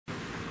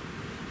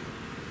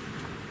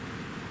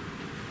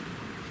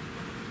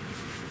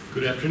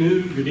Good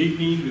afternoon, good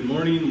evening, good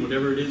morning,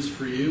 whatever it is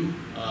for you.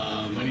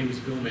 My name is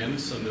Bill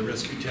Manis. I'm the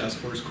Rescue Task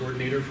Force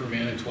Coordinator for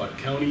Manitowoc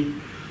County.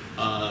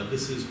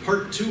 This is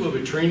part 2 of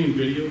a training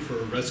video for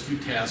a Rescue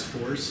Task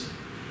Force.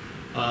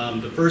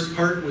 The first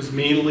part was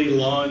mainly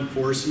law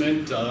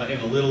enforcement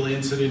and a little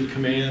incident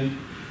command.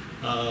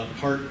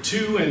 Part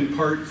 2 and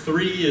part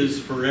 3 is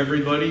for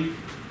everybody.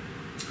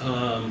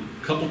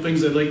 Couple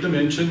things I'd like to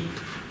mention.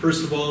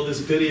 First of all, this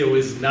video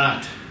is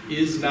not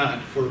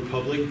for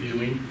public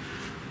viewing.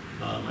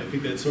 I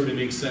think that sort of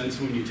makes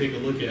sense when you take a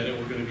look at it.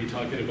 We're going to be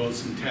talking about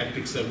some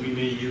tactics that we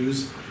may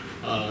use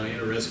in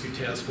a rescue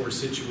task force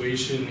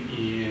situation,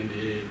 and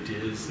it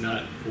is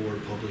not for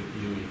public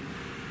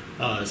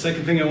viewing.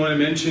 Second thing I want to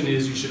mention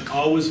is you should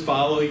always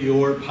follow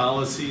your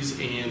policies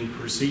and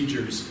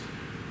procedures.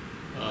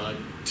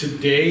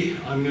 Today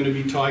I'm going to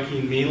be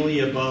talking mainly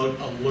about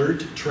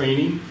alert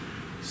training.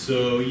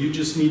 So you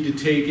just need to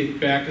take it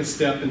back a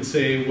step and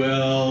say,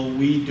 well,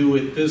 we do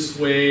it this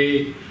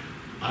way.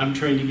 I'm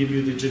trying to give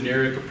you the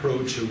generic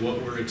approach of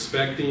what we're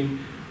expecting.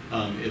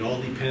 It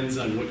all depends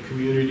on what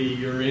community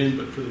you're in,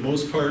 but for the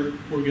most part,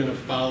 we're going to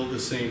follow the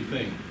same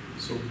thing.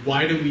 So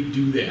why do we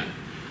do that?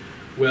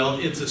 Well,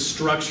 it's a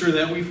structure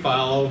that we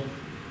follow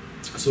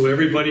so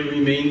everybody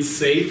remains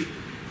safe,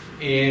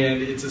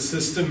 and it's a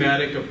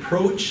systematic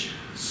approach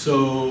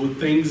so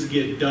things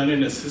get done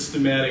in a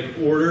systematic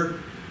order.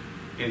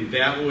 And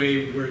that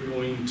way we're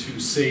going to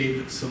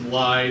save some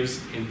lives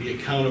and be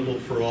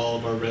accountable for all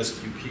of our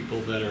rescue people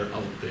that are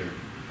out there.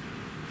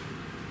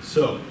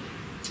 So,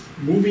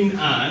 moving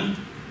on,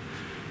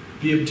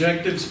 the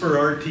objectives for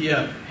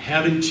RTF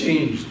haven't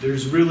changed.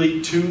 There's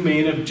really 2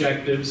 main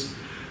objectives.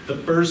 The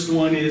first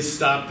one is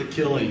stop the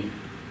killing.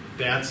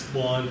 That's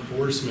law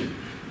enforcement.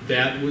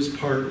 That was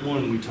part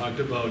 1. We talked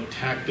about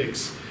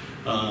tactics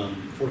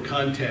for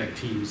contact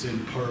teams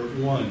in part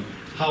 1.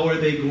 How are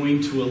they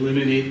going to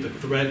eliminate the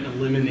threat and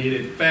eliminate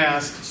it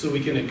fast so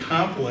we can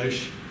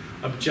accomplish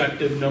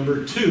objective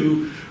number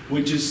 2,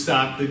 which is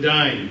stop the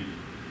dying.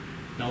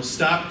 Now,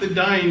 stop the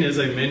dying, as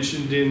I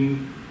mentioned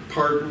in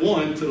part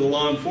 1 to the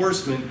law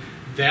enforcement,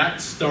 that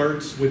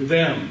starts with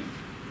them,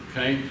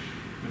 okay?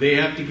 They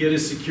have to get a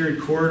secured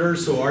corridor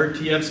so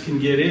RTFs can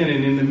get in,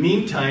 and in the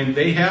meantime,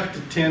 they have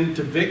to tend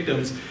to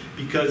victims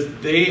because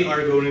they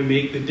are going to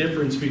make the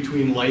difference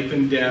between life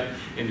and death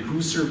and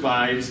who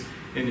survives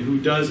and who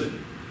doesn't.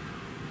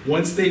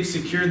 Once they've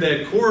secured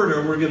that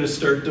corridor, we're going to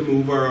start to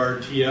move our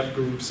RTF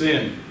groups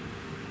in.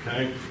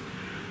 Okay.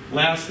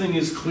 Last thing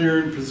is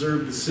clear and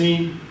preserve the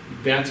scene.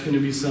 That's going to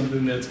be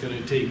something that's going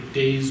to take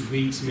days,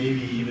 weeks,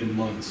 maybe even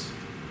months.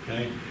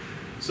 Okay.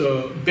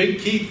 So big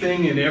key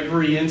thing in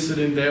every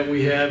incident that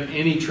we have,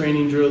 any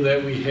training drill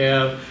that we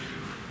have,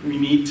 we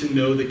need to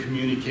know the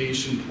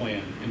communication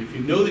plan. And if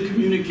you know the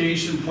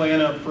communication plan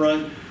up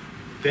front,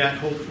 that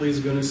hopefully is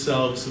going to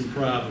solve some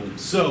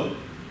problems. So,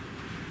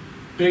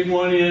 big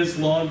one is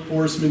law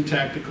enforcement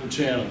tactical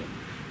channel.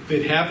 If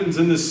it happens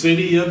in the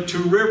city of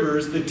Two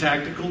Rivers, the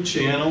tactical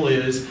channel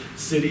is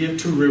City of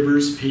Two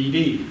Rivers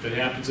PD. If it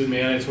happens in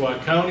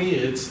Manitowoc County,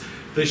 it's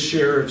the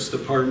Sheriff's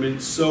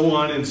Department, so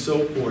on and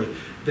so forth.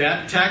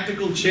 That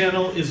tactical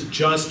channel is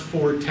just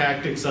for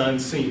tactics on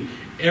scene.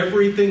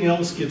 Everything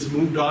else gets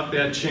moved off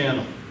that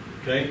channel.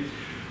 Okay?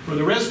 For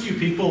the rescue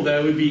people,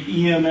 that would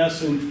be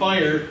EMS and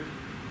fire.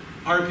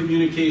 Our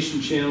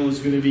communication channel is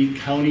going to be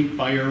County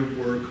Fire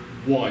Work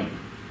 1.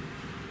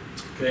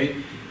 Okay?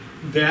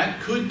 That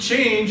could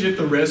change if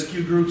the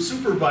rescue group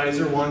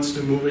supervisor wants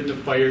to move it to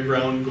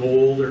Fireground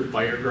Gold or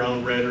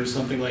Fireground Red or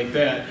something like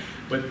that.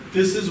 But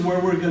this is where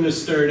we're going to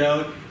start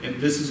out, and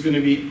this is going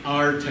to be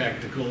our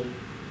tactical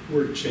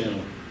work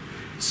channel.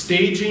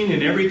 Staging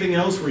and everything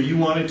else where you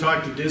want to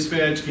talk to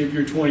dispatch, give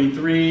your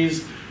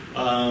 23s.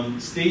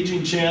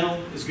 Staging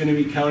channel is going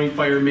to be County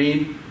Fire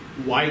Main.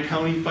 Why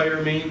County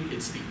Fire Main?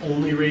 It's the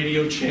only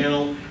radio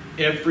channel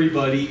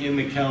everybody in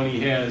the county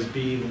has,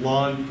 being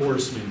law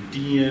enforcement,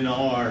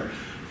 DNR,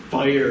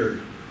 fire,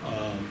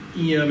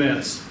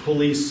 EMS,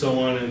 police, so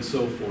on and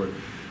so forth.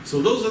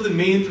 So those are the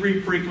main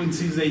 3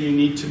 frequencies that you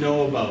need to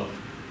know about.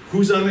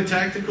 Who's on the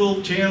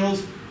tactical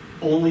channels?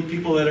 Only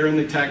people that are in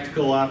the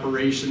tactical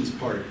operations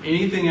part.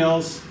 Anything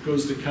else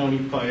goes to County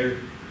Fire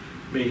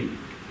Main.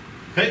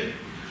 Okay?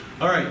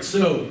 All right,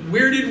 so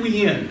where did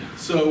we end?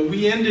 So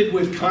we ended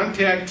with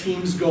contact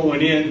teams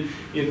going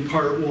in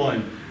part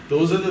 1.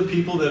 Those are the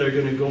people that are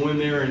going to go in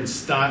there and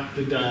stop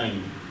the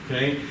dying,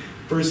 okay?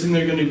 First thing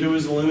they're going to do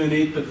is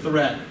eliminate the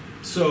threat.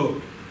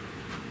 So,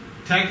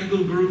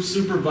 tactical group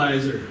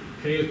supervisor,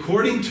 okay?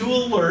 According to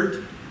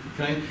alert,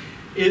 okay,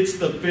 it's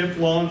the 5th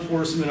law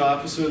enforcement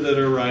officer that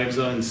arrives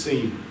on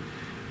scene.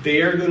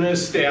 They are going to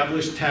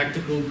establish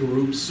tactical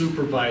group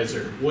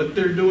supervisor. What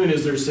they're doing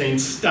is they're saying,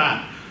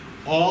 stop.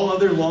 All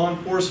other law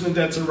enforcement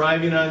that's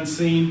arriving on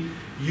scene,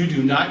 you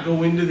do not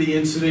go into the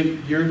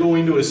incident. You're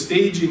going to a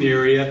staging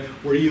area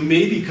where you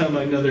may become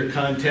another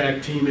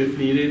contact team if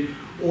needed,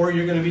 or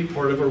you're going to be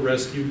part of a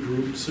rescue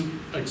group,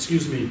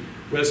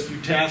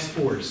 rescue task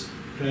force,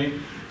 okay?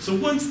 So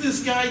once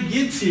this guy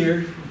gets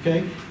here,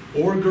 okay,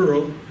 or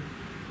girl,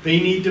 They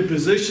need to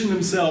position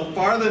themselves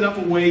far enough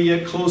away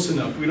yet close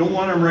enough. We don't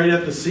want them right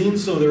at the scene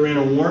so they're in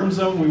a warm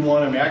zone. We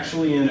want them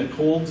actually in a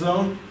cold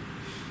zone.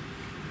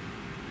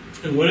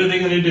 And what are they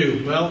going to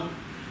do? Well,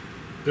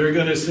 they're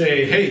going to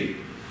say, hey,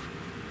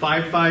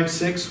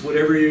 556,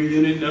 whatever your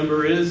unit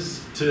number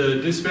is,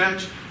 to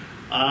dispatch.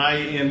 I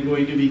am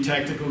going to be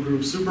tactical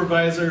group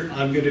supervisor.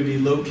 I'm going to be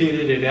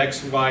located at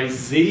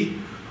XYZ.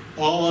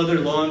 All other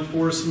law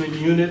enforcement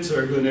units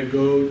are going to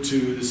go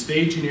to the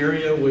staging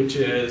area, which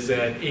is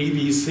at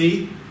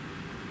ABC.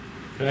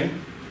 Okay?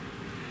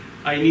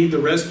 I need the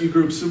rescue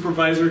group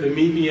supervisor to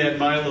meet me at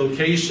my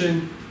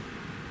location.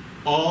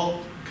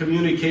 All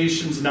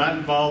communications not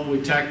involved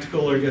with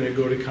tactical are going to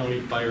go to County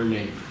Fire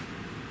Main.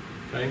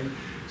 Okay?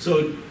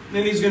 So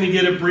then he's going to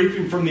get a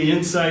briefing from the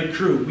inside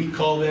crew. We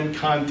call them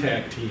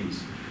contact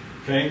teams.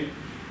 Okay?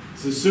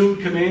 It's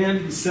assumed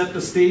command. He set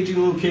the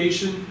staging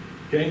location.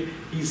 Okay?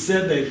 He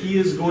said that he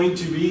is going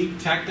to be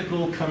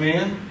tactical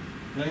command.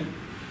 Okay?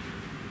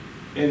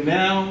 And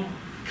now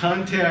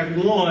contact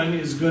one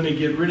is going to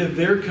get rid of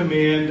their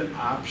command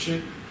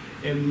option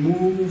and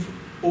move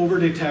over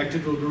to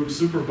tactical group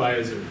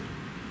supervisor.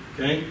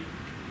 Okay?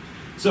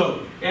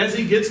 So as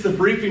he gets the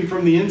briefing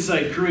from the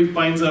inside crew, he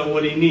finds out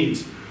what he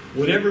needs.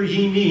 Whatever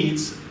he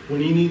needs,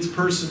 when he needs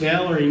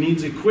personnel or he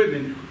needs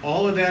equipment,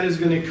 all of that is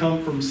going to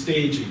come from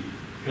staging.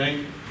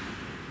 Okay?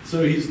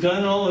 So he's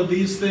done all of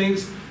these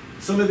things.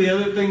 Some of the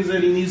other things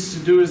that he needs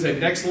to do is that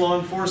next law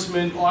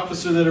enforcement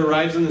officer that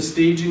arrives in the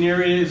staging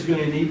area is going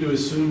to need to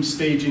assume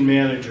staging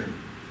manager.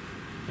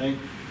 Okay?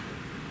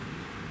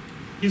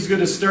 He's going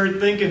to start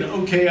thinking,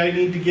 okay, I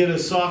need to get a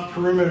soft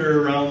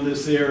perimeter around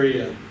this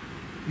area.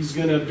 He's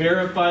going to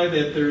verify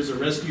that there's a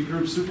rescue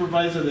group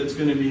supervisor that's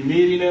going to be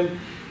meeting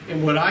him.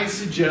 And what I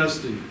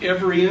suggest in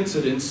every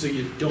incident, so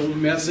you don't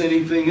mess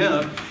anything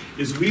up,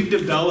 is we've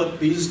developed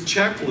these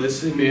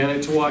checklists in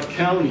Manitowoc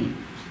County.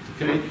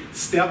 Okay?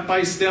 Step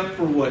by step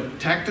for what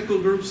tactical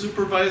group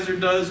supervisor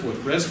does,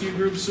 what rescue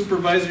group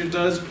supervisor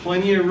does,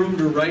 plenty of room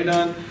to write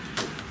on.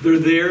 They're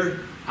there.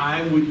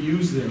 I would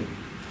use them.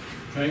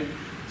 Okay?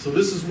 So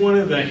this is one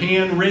of the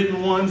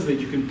handwritten ones that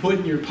you can put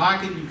in your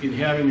pocket, you can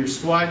have in your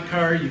squad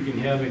car, you can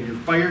have in your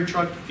fire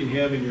truck, you can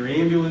have in your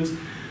ambulance.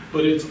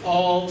 But it's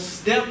all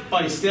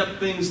step-by-step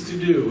things to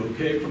do,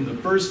 okay? From the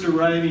first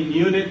arriving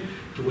unit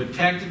to what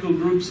tactical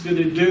group's going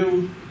to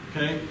do,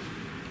 okay?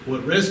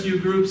 What rescue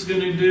group's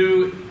going to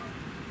do,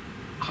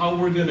 how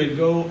we're going to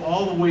go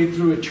all the way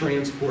through a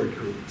transport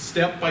group.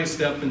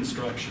 Step-by-step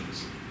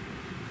instructions.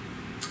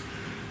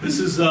 This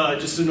is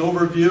just an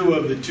overview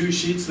of the two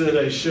sheets that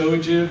I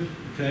showed you,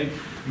 okay?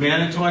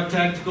 Manitowoc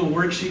Tactical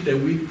Worksheet that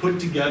we've put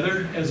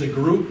together as a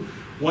group.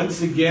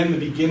 Once again, the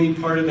beginning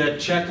part of that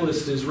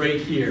checklist is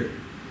right here.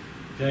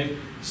 Okay?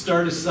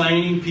 Start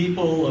assigning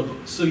people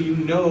so you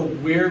know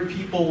where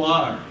people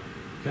are.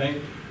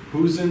 Okay?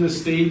 Who's in the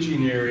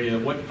staging area?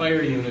 What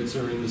fire units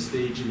are in the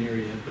staging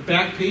area? The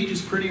back page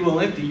is pretty well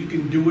empty. You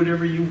can do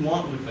whatever you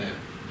want with that.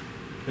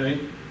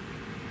 Okay?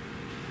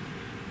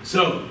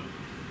 So,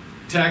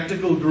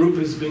 tactical group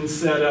has been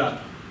set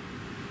up.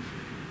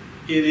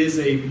 It is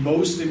a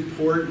most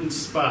important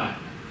spot.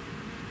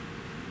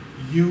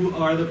 You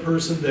are the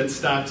person that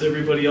stops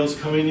everybody else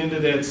coming into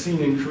that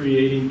scene and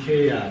creating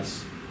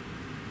chaos.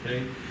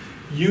 Okay?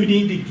 You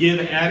need to give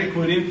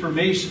adequate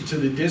information to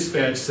the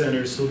dispatch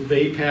center so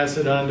they pass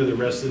it on to the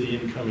rest of the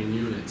incoming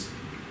units.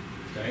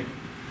 Okay?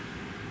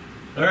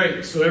 All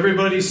right, so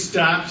everybody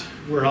stopped.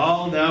 We're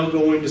all now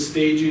going to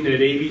staging at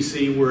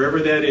ABC, wherever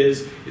that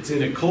is. It's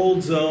in a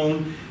cold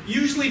zone,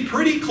 usually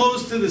pretty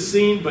close to the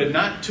scene, but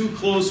not too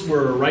close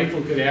where a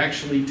rifle could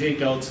actually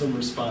take out some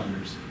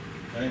responders.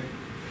 Okay?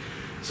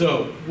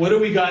 So, what do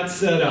we got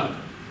set up?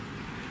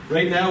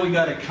 Right now we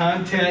got a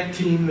contact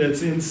team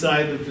that's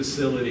inside the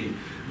facility.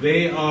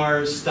 They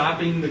are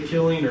stopping the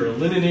killing or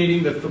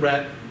eliminating the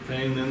threat,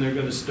 okay, and then they're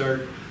going to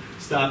start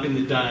stopping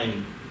the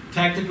dying.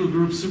 Tactical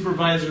group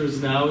supervisor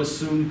is now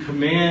assumed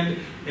command,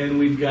 and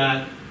we've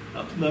got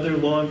another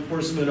law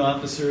enforcement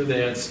officer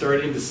that's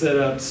starting to set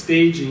up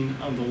staging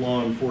on the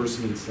law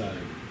enforcement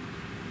side.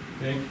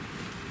 Okay?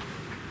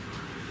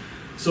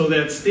 So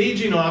that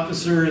staging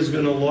officer is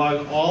going to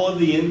log all of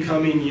the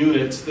incoming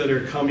units that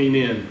are coming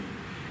in.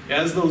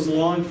 As those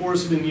law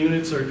enforcement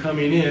units are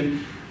coming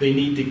in, they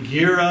need to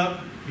gear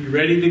up, be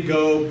ready to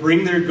go,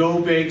 bring their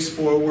go bags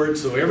forward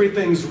so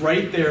everything's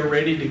right there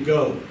ready to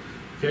go.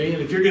 Okay?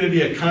 And if you're going to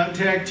be a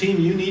contact team,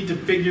 you need to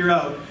figure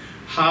out,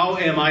 how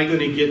am I going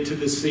to get to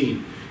the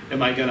scene?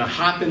 Am I going to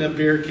hop in a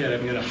Bearcat?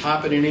 Am I going to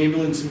hop in an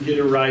ambulance and get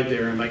a ride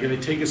there? Am I going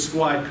to take a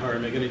squad car?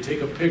 Am I going to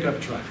take a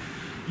pickup truck?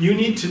 You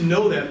need to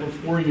know that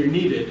before you're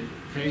needed,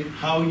 okay,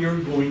 how you're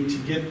going to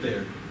get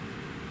there.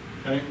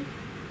 Okay?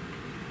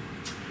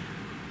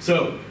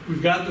 So,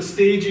 we've got the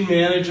staging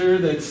manager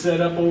that's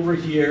set up over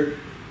here.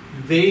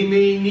 They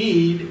may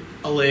need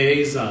a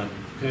liaison,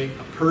 okay,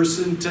 a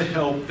person to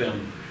help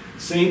them.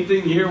 Same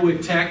thing here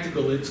with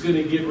tactical. It's going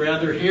to get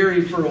rather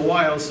hairy for a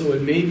while, so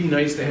it may be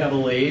nice to have a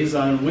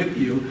liaison with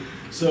you.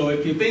 So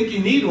if you think you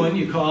need one,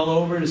 you call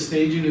over to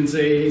staging and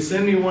say, hey,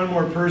 send me one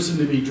more person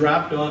to be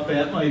dropped off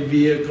at my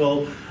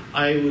vehicle.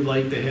 I would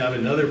like to have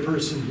another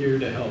person here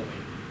to help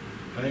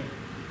me. Okay?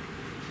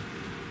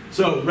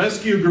 So,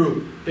 rescue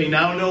group, they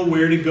now know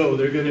where to go.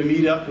 They're going to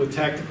meet up with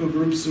tactical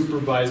group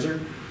supervisor.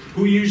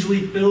 Who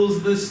usually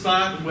fills this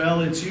spot?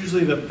 Well, it's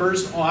usually the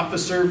first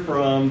officer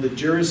from the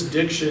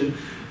jurisdiction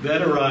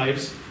that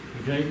arrives.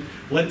 Okay?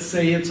 Let's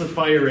say it's a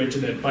fire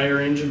engine. That fire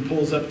engine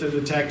pulls up to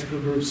the tactical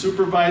group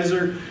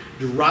supervisor,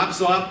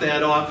 drops off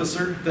that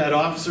officer. That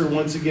officer,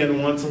 once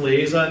again, wants a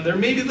liaison.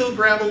 Maybe they'll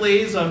grab a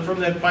liaison from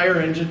that fire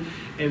engine,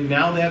 and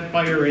now that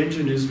fire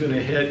engine is going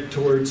to head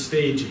towards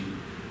staging.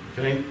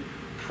 Okay?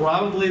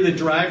 Probably the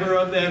driver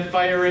of that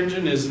fire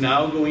engine is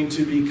now going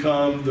to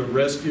become the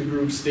rescue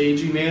group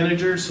staging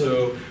manager,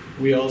 so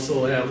we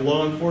also have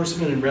law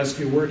enforcement and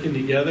rescue working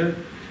together.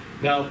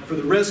 Now, for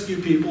the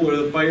rescue people, or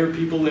the fire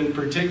people in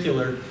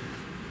particular,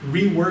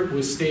 we work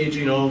with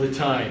staging all the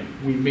time.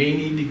 We may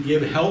need to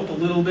give help a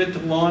little bit to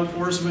law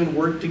enforcement,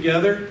 work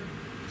together.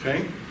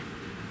 Okay?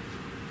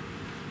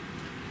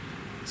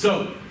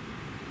 So,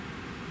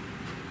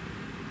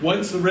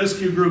 once the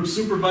rescue group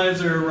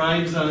supervisor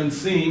arrives on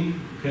scene,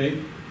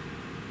 okay,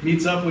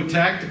 meets up with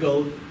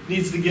tactical,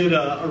 needs to get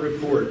a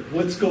report.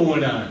 What's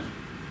going on?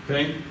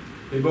 Okay?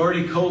 They've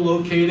already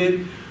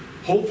co-located.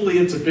 Hopefully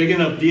it's a big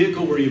enough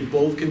vehicle where you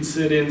both can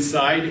sit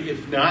inside.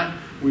 If not,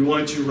 we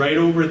want you right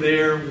over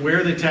there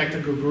where the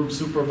tactical group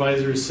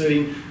supervisor is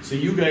sitting, so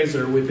you guys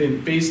are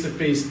within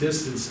face-to-face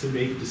distance to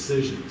make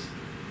decisions.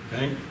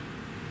 Okay?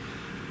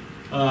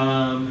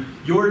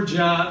 Your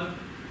job,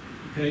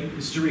 okay,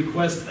 is to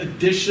request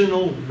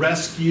additional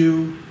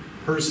rescue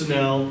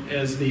personnel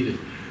as needed.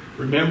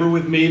 Remember,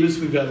 with MABUS,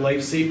 we've got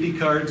life safety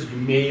cards. You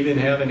may even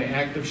have an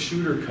active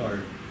shooter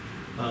card.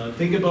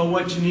 Think about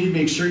what you need.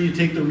 Make sure you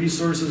take the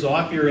resources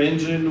off your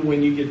engine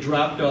when you get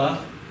dropped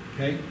off.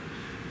 Okay?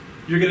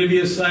 You're going to be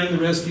assigned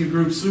the rescue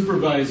group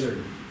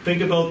supervisor.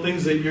 Think about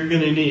things that you're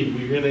going to need.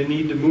 We're going to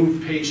need to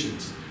move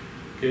patients.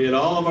 Okay? At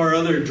all of our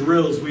other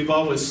drills, we've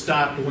always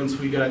stopped once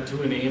we got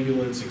to an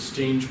ambulance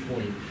exchange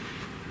point.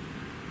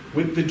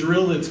 With the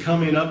drill that's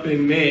coming up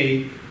in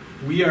May,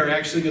 we are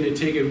actually going to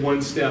take it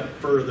one step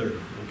further.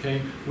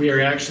 Okay? We are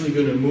actually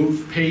going to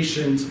move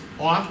patients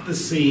off the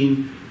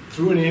scene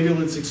through an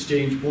ambulance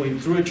exchange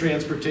point, through a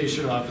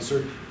transportation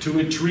officer, to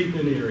a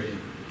treatment area.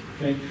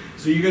 Okay?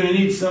 So you're going to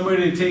need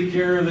somebody to take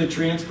care of the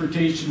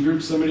transportation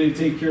group, somebody to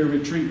take care of a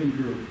treatment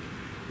group.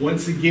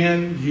 Once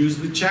again, use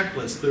the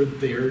checklist. They're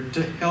there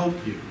to help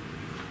you.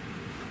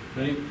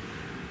 Okay?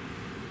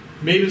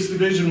 MABUS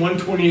Division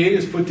 128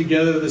 has put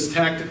together this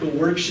tactical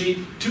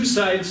worksheet, 2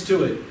 sides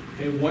to it.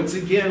 Okay? Once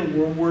again,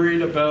 we're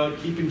worried about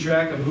keeping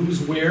track of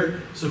who's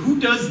where. So who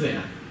does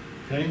that?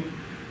 Okay?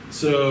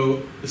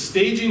 So the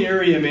staging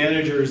area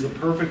manager is the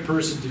perfect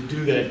person to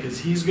do that, because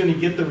he's going to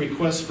get the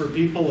requests for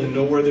people and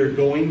know where they're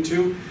going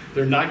to.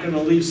 They're not going to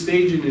leave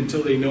staging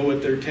until they know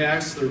what their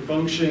tasks, their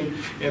function,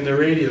 and their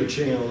radio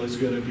channel is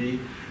going to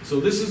be. So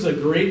this is a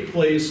great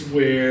place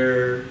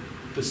where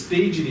the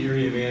staging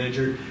area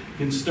manager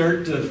can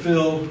start to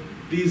fill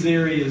these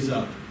areas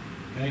up.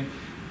 Okay?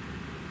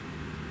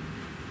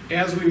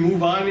 As we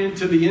move on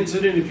into the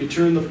incident, if you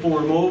turn the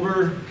form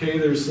over, okay,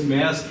 there's some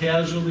mass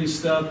casualty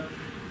stuff.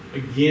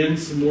 Again,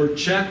 some more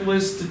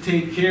checklists to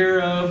take care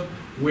of.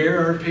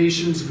 Where are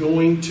patients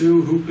going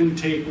to? Who can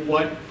take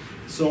what?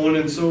 So on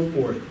and so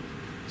forth.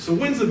 So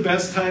when's the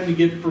best time to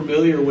get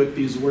familiar with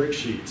these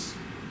worksheets?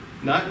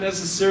 Not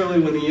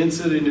necessarily when the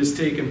incident is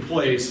taking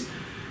place,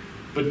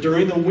 but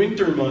during the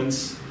winter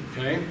months,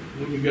 okay,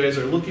 when you guys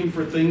are looking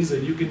for things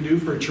that you can do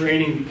for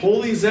training,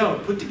 pull these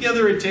out. Put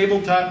together a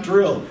tabletop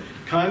drill.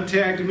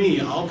 Contact me.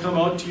 I'll come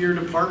out to your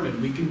department.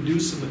 We can do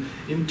some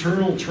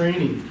internal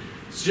training.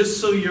 It's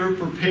just so you're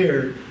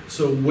prepared,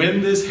 so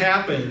when this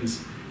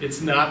happens,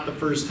 it's not the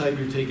first time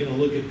you're taking a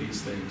look at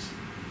these things.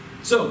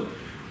 So,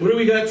 what do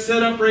we got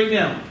set up right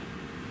now?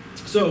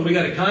 So, we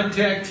got a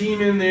contact team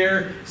in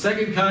there,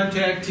 second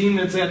contact team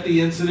that's at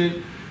the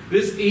incident.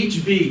 This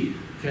HB,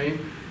 okay,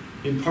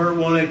 in part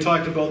 1 I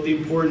talked about the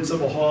importance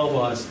of a hall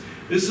boss.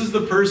 This is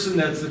the person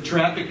that's the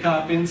traffic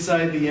cop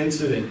inside the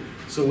incident.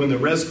 So when the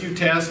rescue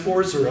task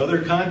force or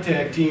other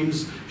contact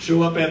teams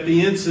show up at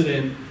the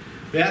incident,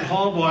 that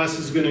hall boss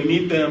is going to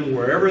meet them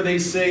wherever they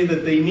say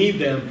that they need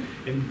them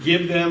and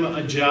give them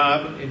a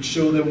job and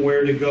show them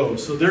where to go.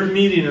 So they're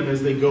meeting them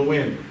as they go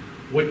in.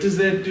 What does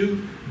that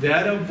do?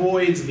 That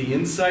avoids the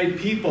inside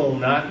people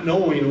not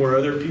knowing where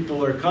other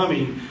people are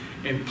coming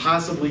and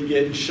possibly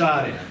getting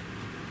shot at.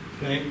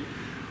 Okay?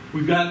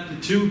 We've got the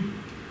 2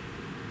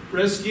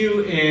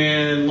 rescue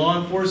and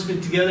law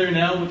enforcement together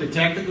now with the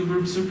tactical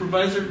group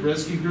supervisor,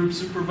 rescue group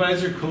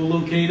supervisor,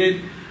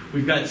 co-located.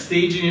 We've got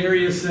staging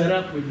areas set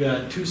up. We've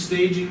got 2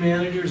 staging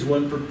managers,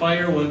 1 for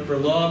fire, 1 for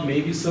law,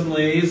 maybe some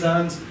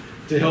liaisons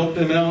to help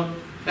them out.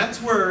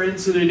 That's where our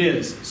incident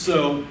is.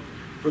 So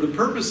for the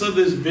purpose of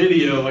this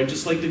video, I'd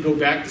just like to go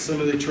back to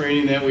some of the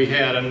training that we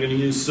had. I'm going to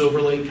use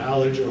Silver Lake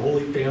College or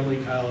Holy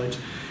Family College,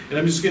 and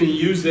I'm just going to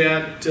use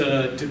that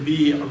to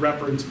be a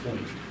reference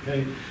point.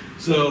 Okay?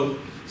 So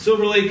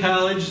Silver Lake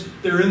College,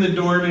 they're in the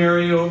dorm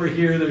area over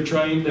here. They're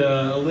trying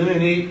to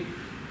eliminate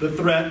the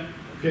threat.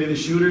 Okay, the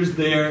shooter's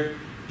there.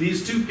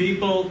 These two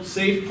people,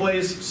 safe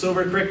place,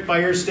 Silver Creek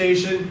Fire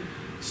Station,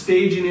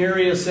 staging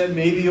area said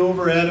maybe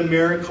over at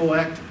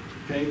AmeriCollect,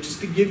 okay, just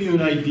to give you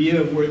an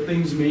idea of where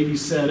things may be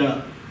set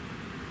up.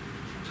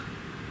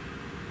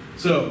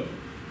 So,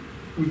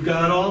 we've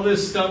got all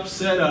this stuff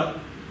set up.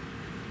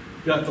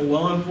 We've got the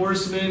law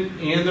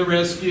enforcement and the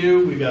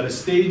rescue. We've got a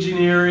staging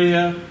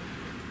area.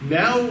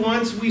 Now,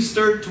 once we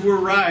start to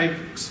arrive,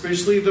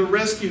 especially the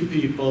rescue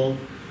people,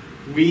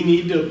 we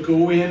need to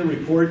go in and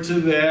report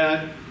to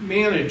that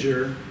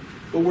manager,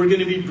 but we're going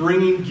to be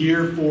bringing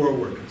gear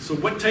forward. So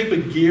what type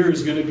of gear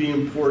is going to be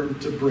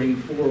important to bring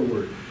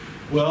forward?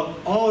 Well,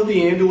 all of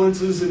the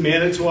ambulances in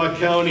Manitowoc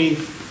County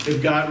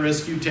have got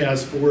Rescue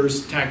Task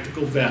Force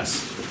tactical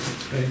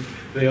vests. Okay?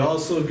 They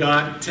also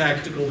got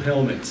tactical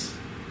helmets.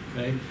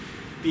 Okay?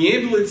 The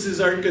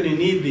ambulances aren't going to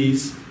need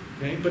these,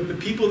 okay? But the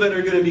people that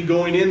are going to be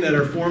going in that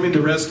are forming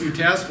the Rescue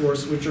Task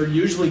Force, which are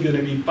usually going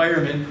to be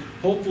firemen,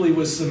 hopefully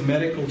with some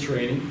medical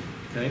training.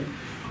 Okay?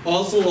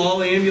 Also,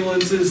 all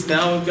ambulances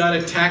now have got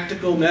a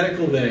tactical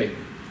medical bay.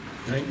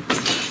 Okay?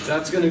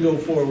 That's going to go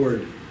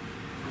forward.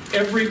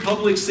 Every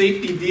public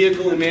safety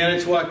vehicle in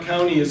Manitowoc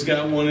County has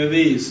got one of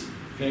these.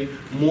 Okay?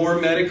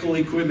 More medical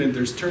equipment.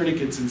 There's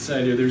tourniquets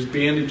inside here. There's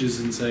bandages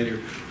inside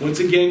here. Once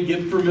again,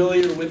 get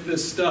familiar with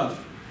this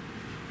stuff.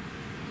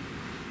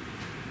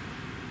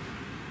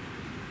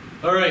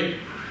 All right,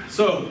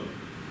 so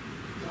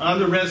on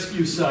the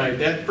rescue side,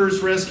 that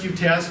first rescue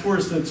task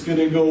force that's going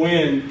to go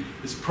in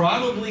is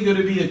probably going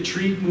to be a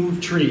treat, move,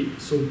 treat.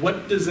 So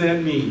what does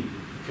that mean?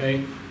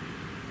 Okay,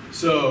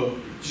 so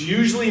it's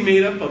usually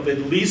made up of at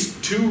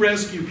least 2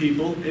 rescue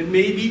people. It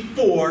may be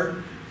 4,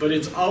 but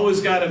it's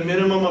always got a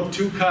minimum of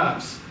 2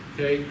 cops.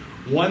 Okay,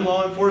 1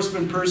 law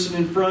enforcement person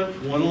in front,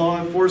 1 law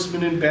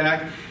enforcement in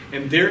back,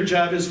 and their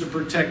job is to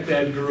protect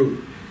that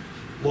group.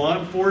 Law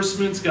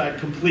enforcement's got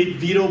complete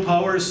veto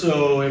power,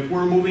 so if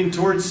we're moving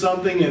towards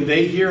something and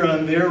they hear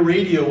on their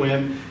radio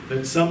end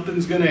that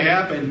something's going to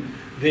happen,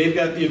 they've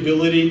got the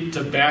ability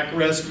to back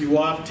rescue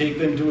off, take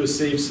them to a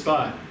safe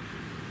spot.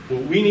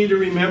 What we need to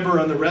remember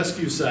on the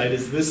rescue side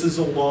is this is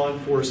a law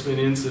enforcement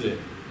incident.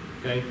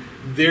 Okay?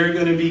 They're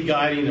going to be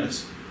guiding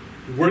us.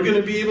 We're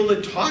going to be able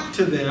to talk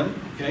to them.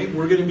 Okay?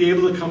 We're going to be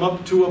able to come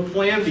up to a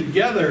plan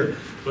together,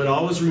 but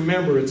always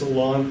remember it's a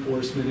law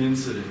enforcement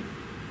incident.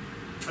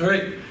 All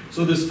right.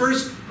 So this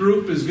first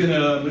group is going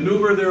to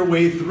maneuver their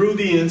way through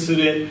the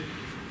incident,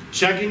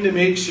 checking to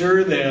make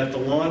sure that the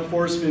law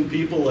enforcement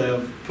people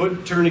have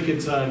put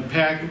tourniquets on,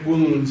 packed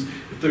wounds,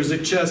 if there's a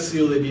chest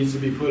seal that needs to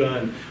be put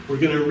on. We're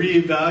going to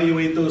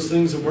reevaluate those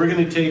things, and we're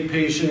going to take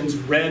patients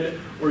red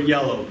or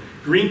yellow.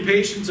 Green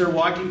patients are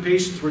walking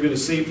patients. We're going to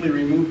safely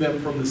remove them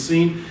from the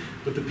scene,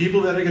 but the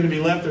people that are going to be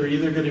left are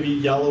either going to be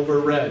yellow or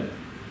red.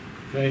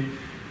 Okay?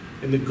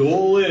 And the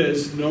goal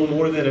is no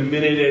more than a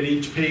minute at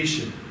each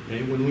patient.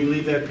 Okay? When we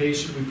leave that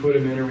patient, we put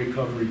him in a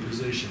recovery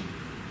position.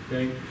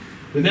 Okay?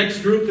 The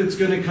next group that's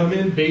going to come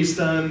in based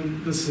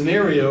on the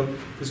scenario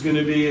is going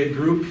to be a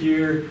group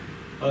here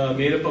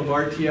made up of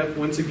RTF.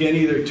 Once again,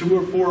 either 2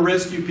 or 4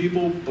 rescue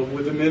people, but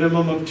with a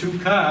minimum of 2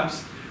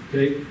 cops.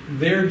 Okay?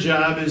 Their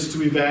job is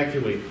to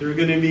evacuate. They're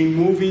going to be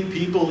moving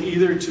people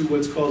either to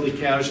what's called a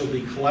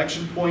casualty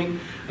collection point,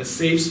 a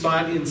safe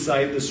spot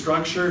inside the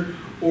structure,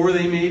 or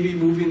they may be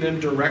moving them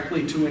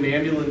directly to an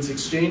ambulance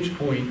exchange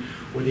point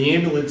where the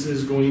ambulance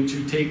is going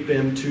to take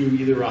them to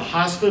either a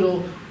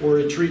hospital or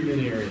a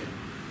treatment area.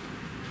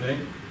 Okay?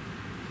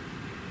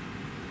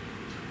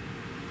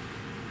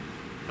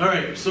 All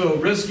right, so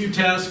Rescue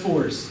Task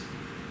Force.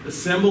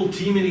 Assemble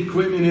team and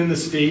equipment in the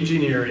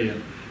staging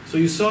area. So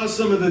you saw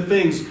some of the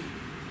things.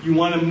 You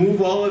want to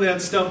move all of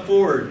that stuff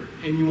forward,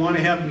 and you want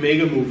to have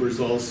mega movers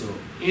also.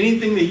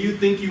 Anything that you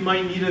think you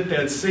might need at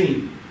that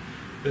scene.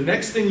 The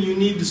next thing you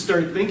need to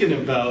start thinking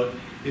about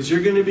is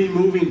you're going to be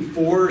moving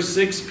 4 or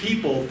 6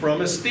 people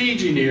from a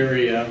staging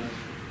area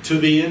to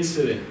the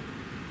incident.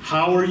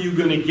 How are you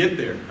going to get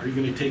there? Are you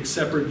going to take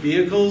separate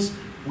vehicles?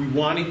 We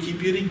want to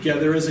keep you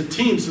together as a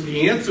team, so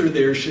the answer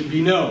there should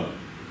be no.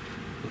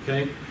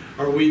 Okay?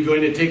 Are we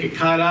going to take a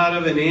cot out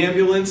of an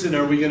ambulance, and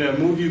are we going to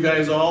move you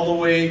guys all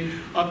the way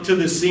up to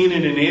the scene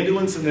in an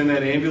ambulance, and then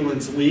that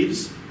ambulance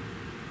leaves?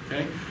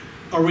 Okay?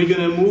 Are we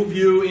going to move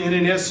you in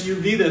an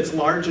SUV that's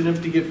large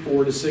enough to get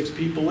 4 to 6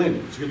 people in?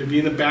 It's going to be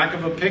in the back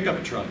of a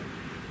pickup truck.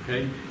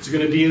 Okay? It's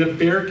going to be in a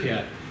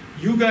Bearcat.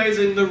 You guys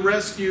in the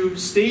rescue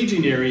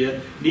staging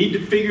area need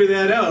to figure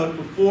that out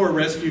before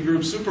rescue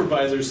group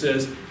supervisor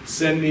says,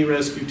 send me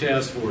rescue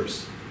task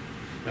force.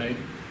 Right?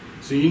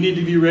 So you need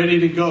to be ready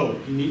to go.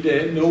 You need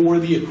to know where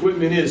the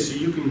equipment is so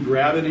you can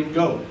grab it and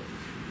go.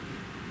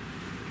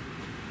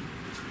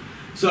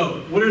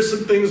 So what are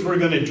some things we're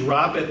going to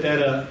drop at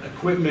that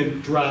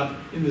equipment drop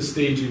in the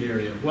staging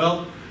area?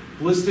 Well,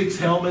 ballistics,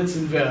 helmets,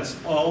 and vests.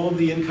 All of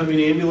the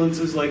incoming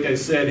ambulances, like I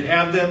said,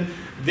 have them.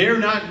 They're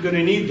not going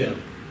to need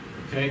them.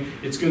 Okay?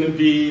 It's going to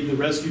be the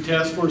rescue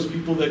task force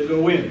people that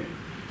go in.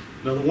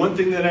 Now, the one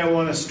thing that I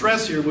want to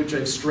stress here, which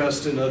I've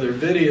stressed in other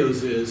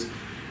videos, is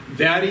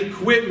that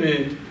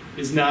equipment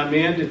is not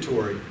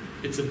mandatory.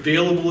 It's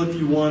available if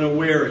you want to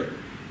wear it.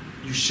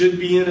 You should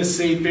be in a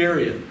safe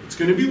area. It's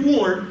going to be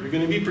warm, you're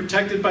going to be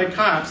protected by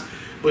cops,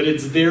 but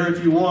it's there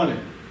if you want it.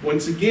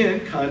 Once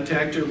again,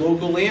 contact your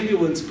local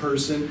ambulance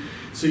person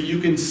so you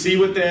can see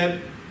what that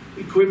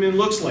equipment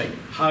looks like.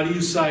 How do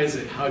you size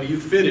it? How do you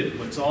fit it?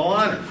 What's all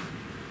on it?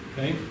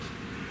 Okay.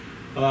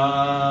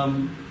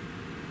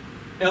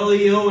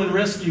 LEO and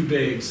rescue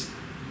bags.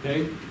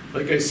 Okay.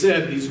 Like I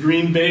said, these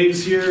green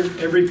bags here,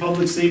 every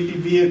public safety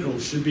vehicle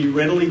should be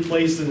readily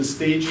placed in a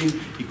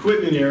staging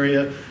equipment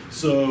area.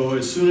 So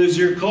as soon as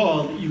you're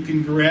called, you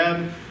can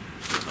grab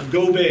a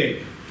go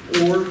bag,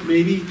 or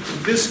maybe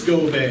this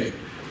go bag,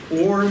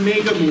 or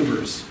mega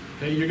movers.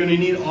 Okay, you're going to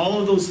need all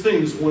of those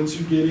things once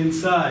you get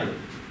inside.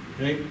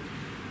 Okay,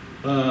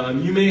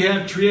 you may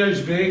have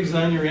triage bags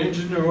on your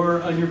engine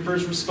or on your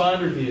first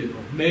responder vehicle.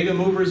 Mega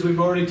movers we've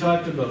already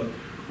talked about.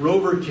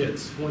 Rover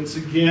kits. Once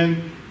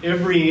again,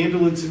 every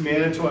ambulance in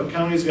Manitowoc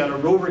County's got a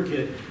rover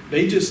kit.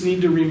 They just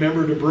need to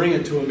remember to bring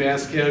it to a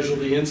mass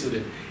casualty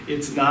incident.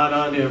 It's not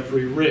on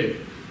every rig.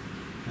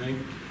 Okay?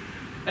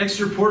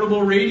 Extra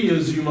portable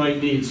radios you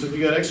might need. So if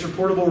you got extra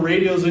portable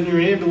radios in your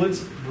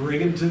ambulance, bring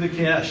them to the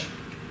cache.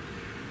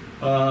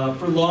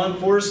 For law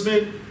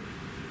enforcement,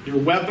 your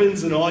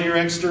weapons and all your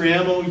extra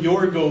ammo,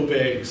 your go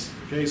bags.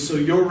 Okay, so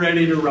you're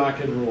ready to rock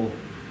and roll.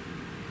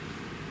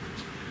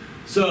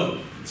 So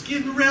it's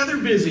getting rather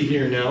busy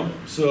here now.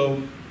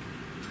 So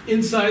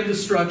inside the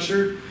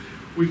structure,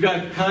 we've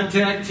got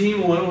contact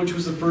team 1, which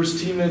was the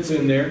first team that's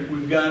in there.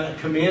 We've got a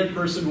command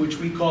person, which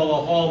we call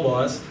a hall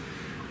boss,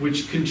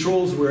 which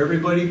controls where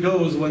everybody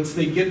goes once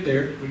they get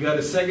there. We've got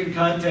a second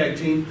contact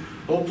team.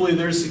 Hopefully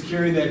they're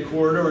securing that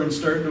corridor and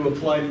starting to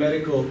apply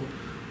medical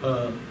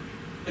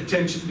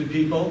attention to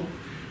people.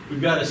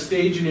 We've got a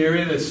staging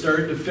area that's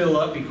starting to fill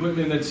up,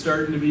 equipment that's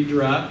starting to be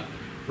dropped.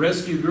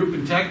 Rescue group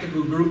and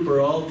tactical group are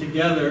all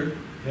together.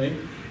 Okay?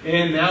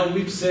 And now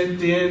we've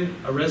sent in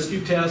a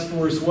Rescue Task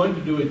Force 1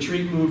 to do a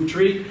treat, move,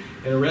 treat,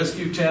 and a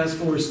Rescue Task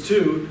Force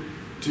 2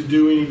 to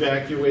do an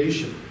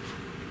evacuation.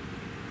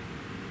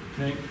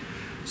 Okay?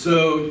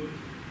 So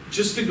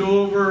just to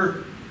go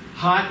over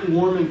hot,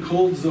 warm, and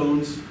cold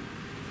zones,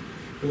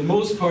 for the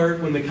most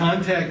part, when the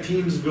contact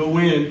teams go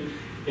in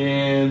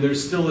and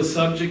there's still a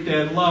subject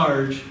at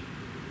large,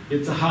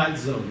 it's a hot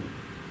zone.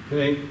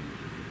 Okay?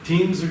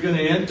 Teams are going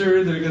to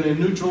enter, they're going to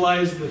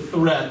neutralize the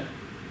threat.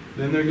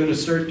 Then they're going to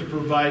start to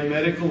provide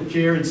medical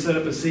care and set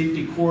up a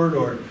safety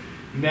corridor.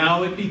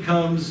 Now it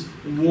becomes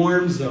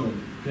warm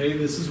zone. Okay,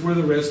 this is where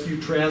the rescue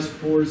task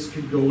force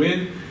can go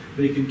in.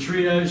 They can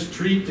triage,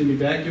 treat, and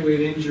evacuate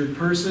injured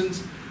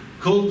persons.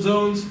 Cold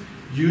zones,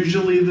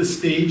 usually the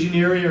staging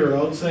area or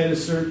outside a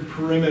certain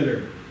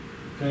perimeter.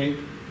 Okay.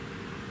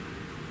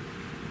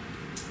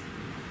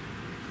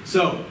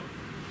 So,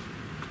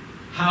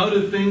 how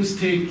do things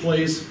take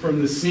place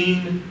from the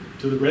scene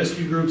to the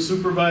rescue group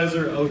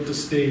supervisor out to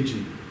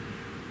staging?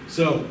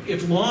 So,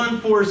 if law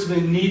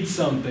enforcement needs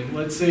something,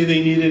 let's say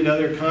they need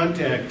another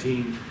contact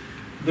team,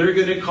 they're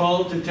going to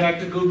call the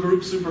tactical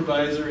group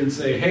supervisor and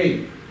say,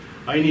 hey,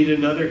 I need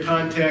another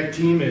contact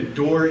team at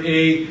door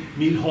A,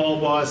 meet hall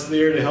boss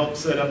there to help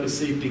set up a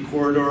safety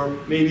corridor,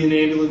 maybe an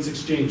ambulance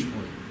exchange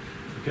point.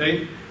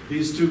 Okay?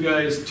 These two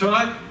guys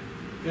talk.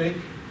 Okay?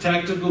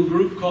 Tactical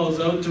group calls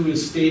out to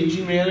his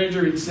staging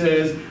manager and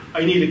says,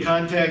 I need a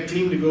contact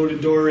team to go to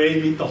door A,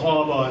 meet the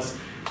hall boss.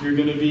 You're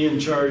going to be in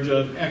charge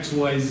of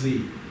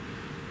XYZ.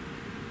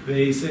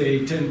 They say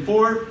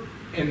 10-4,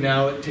 and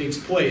now it takes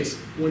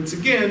place. Once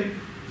again,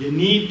 you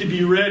need to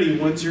be ready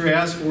once you're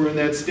asked for in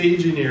that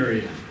staging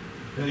area.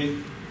 Okay?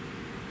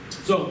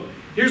 So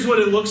here's what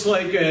it looks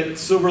like at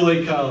Silver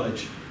Lake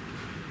College.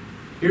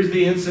 Here's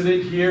the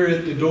incident here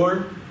at the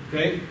dorm.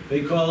 Okay?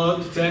 They call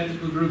out the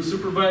tactical group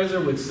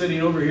supervisor, which is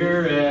sitting over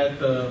here at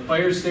the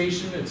fire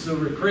station at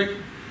Silver Creek.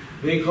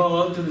 They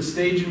call out to the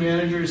staging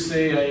manager,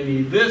 say, I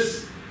need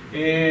this,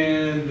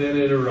 and then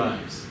it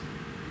arrives.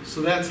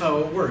 So that's how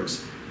it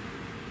works.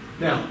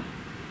 Now,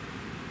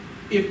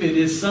 if it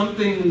is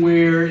something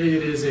where it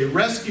is a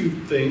rescue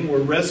thing, where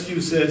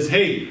rescue says,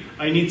 hey,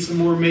 I need some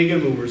more mega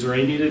movers, or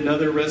I need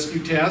another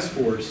rescue task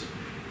force,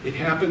 it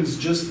happens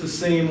just the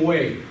same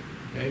way.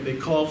 Okay? They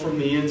call from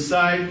the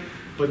inside,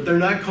 but they're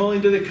not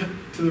calling to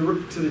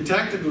the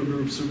tactical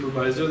group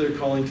supervisor, they're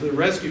calling to the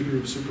rescue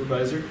group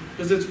supervisor,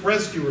 because it's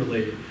rescue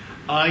related.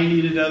 I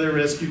need another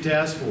rescue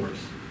task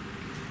force.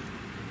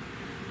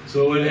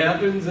 So what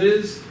happens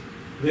is,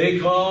 they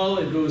call,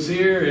 it goes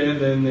here, and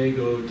then they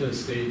go to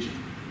staging.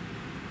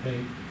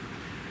 Okay.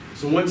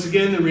 So once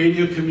again, the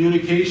radio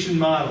communication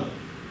model.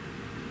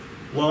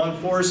 Law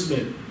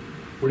enforcement,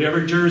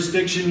 whatever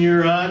jurisdiction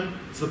you're on,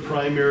 it's the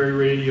primary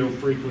radio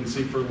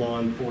frequency for law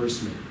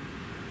enforcement.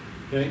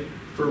 Okay.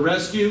 For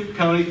rescue,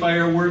 County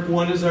Fire Work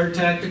 1 is our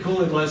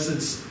tactical, unless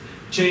it's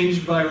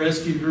changed by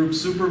rescue group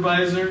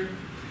supervisor.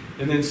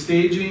 And then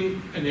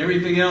staging and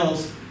everything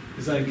else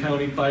is on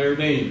County Fire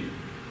Main.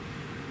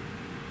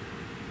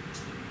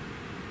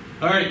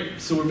 All right,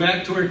 so we're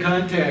back to our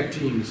contact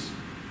teams.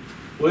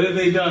 What have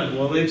they done?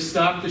 Well, they've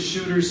stopped the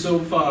shooters so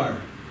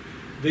far.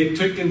 They've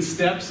taken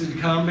steps in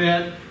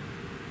combat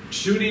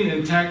shooting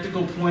and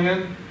tactical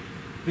plan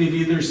They've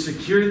either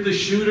secured the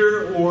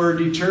shooter or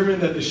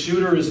determined that the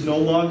shooter is no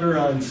longer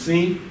on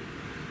scene.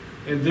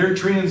 And their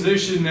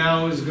transition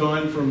now has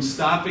gone from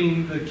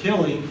stopping the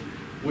killing,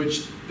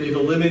 which they've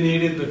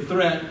eliminated the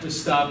threat, to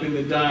stopping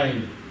the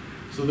dying.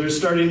 So they're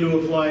starting to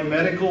apply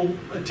medical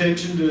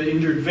attention to the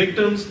injured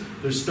victims.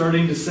 They're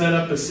starting to set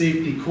up a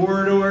safety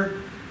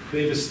corridor.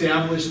 They've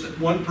established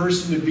one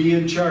person to be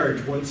in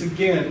charge. Once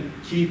again,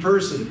 key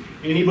person.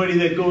 Anybody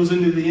that goes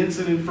into the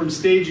incident from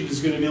staging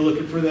is going to be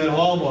looking for that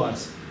hall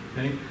boss.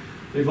 Okay?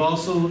 They've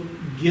also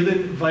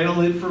given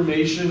vital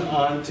information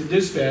on to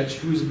dispatch,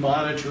 who's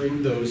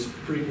monitoring those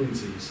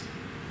frequencies.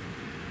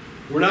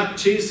 We're not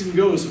chasing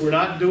ghosts. We're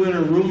not doing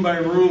a room by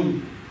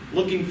room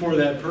looking for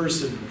that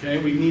person.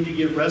 Okay? We need to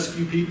get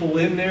rescue people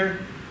in there.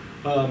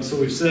 So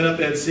we've set up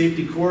that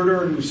safety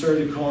corridor and we've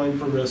started calling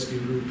for rescue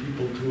group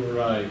people to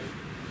arrive.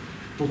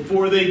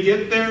 Before they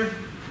get there,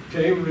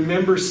 okay,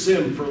 remember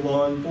SIM for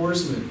law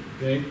enforcement.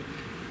 Okay?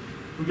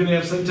 We're going to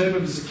have some type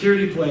of a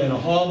security plan, a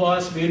hall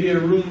boss, maybe a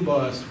room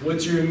boss.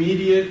 What's your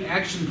immediate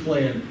action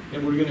plan?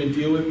 And we're going to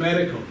deal with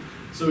medical.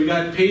 So we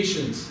got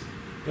patients,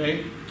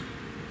 okay,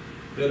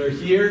 that are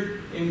here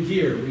and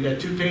here. We got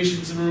 2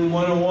 patients in room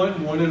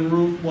 101, one in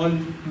room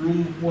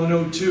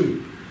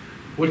 102.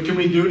 What can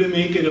we do to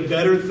make it a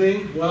better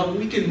thing? Well,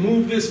 we can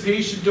move this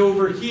patient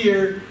over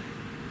here.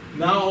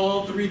 Now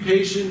all 3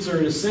 patients are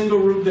in a single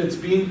room that's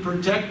being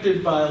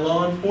protected by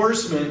law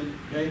enforcement.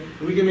 Okay?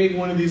 And we can make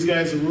one of these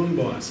guys a room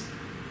boss.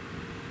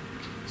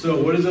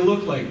 So what does it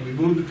look like? We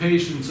move the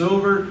patients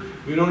over.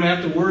 We don't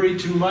have to worry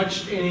too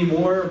much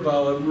anymore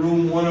about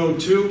room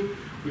 102.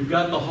 We've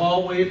got the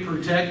hallway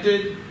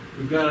protected.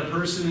 We've got a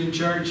person in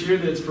charge here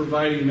that's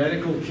providing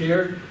medical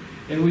care.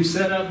 And we've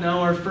set up now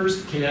our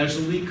first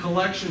casualty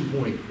collection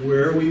point.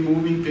 Where are we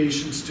moving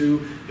patients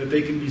to that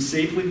they can be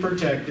safely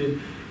protected,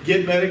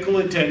 get medical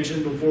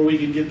attention before we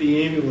can get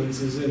the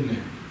ambulances in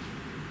there?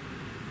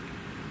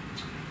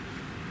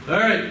 All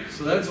right,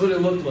 so that's what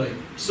it looked like.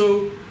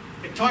 So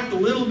I talked a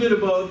little bit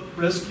about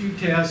Rescue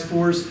Task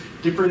Force,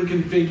 different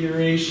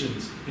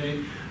configurations.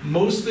 Okay?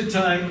 Most of the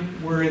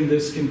time, we're in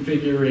this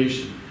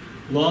configuration.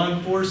 Law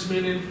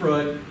enforcement in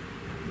front,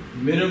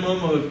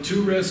 minimum of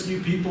 2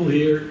 rescue people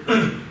here,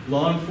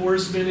 law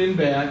enforcement in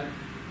back.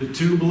 The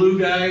 2 blue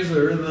guys,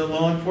 or the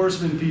law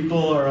enforcement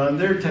people, are on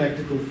their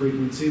tactical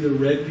frequency. The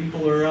red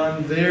people are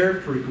on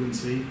their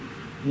frequency.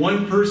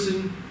 1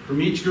 person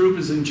from each group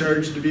is in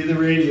charge to be the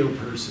radio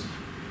person.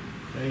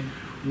 Okay?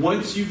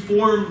 Once you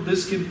form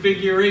this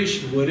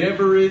configuration,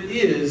 whatever it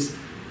is,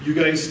 you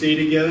guys stay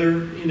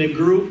together in a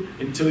group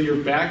until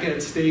you're back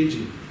at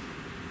staging.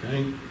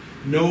 Okay?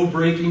 No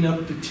breaking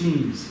up the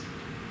teams.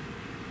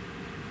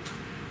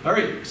 All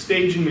right,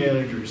 staging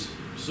managers.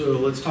 So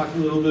let's talk a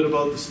little bit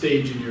about the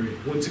staging area.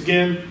 Once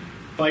again,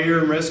 fire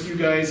and rescue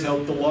guys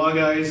help the law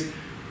guys.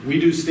 We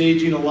do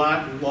staging a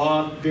lot.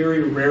 Law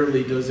very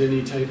rarely does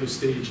any type of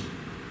staging.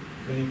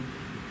 Okay?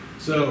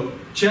 So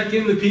check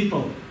in the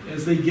people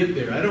as they get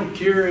there. I don't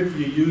care if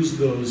you use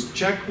those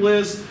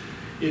checklists,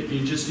 if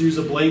you just use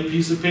a blank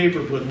piece of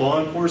paper, put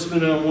law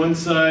enforcement on one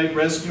side,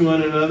 rescue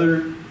on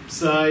another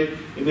side,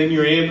 and then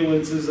your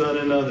ambulances on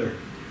another.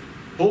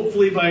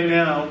 Hopefully by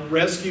now,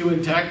 rescue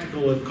and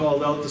tactical have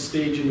called out the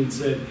staging and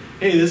said,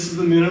 hey, this is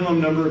the minimum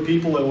number of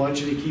people I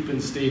want you to keep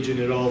in staging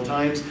at all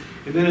times.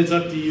 And then it's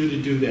up to you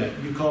to do that.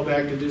 You call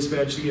back to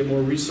dispatch to get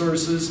more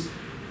resources.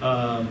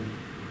 And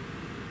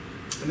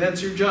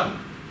that's your job.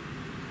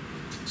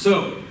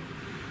 So,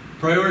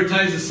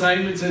 prioritize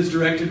assignments as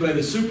directed by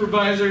the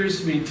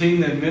supervisors. Maintain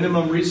the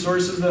minimum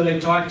resources that I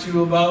talked to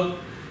you about.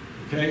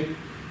 Okay?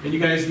 And you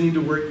guys need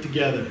to work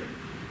together.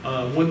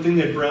 One thing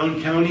that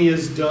Brown County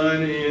has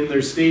done in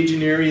their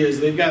staging area is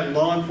they've got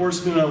law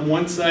enforcement on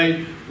one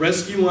side,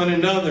 rescue on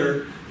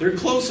another. They're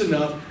close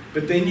enough,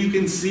 but then you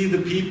can see the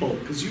people.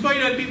 Because you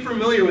might not be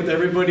familiar with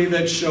everybody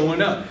that's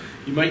showing up.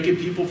 You might get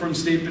people from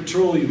State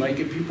Patrol. You might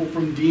get people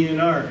from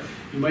DNR.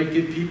 You might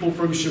get people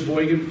from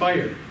Sheboygan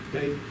Fire.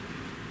 Okay?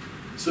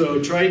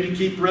 So try to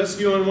keep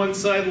rescue on one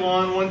side, law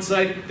on one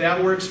side.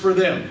 That works for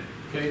them.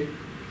 Okay?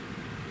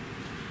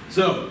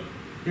 So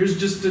here's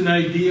just an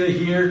idea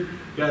here.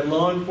 Got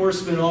law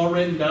enforcement all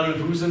written down of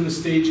who's in the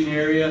staging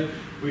area.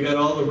 We got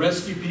all the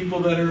rescue people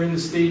that are in the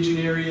staging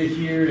area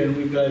here, and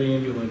we've got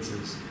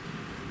ambulances.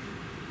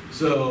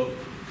 So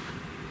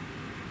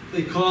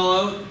they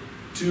call out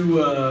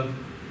to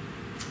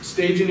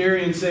staging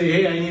area and say,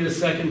 hey, I need a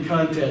second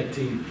contact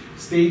team.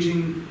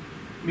 Staging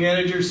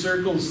manager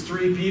circles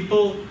 3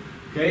 people,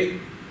 okay?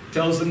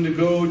 Tells them to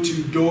go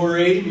to door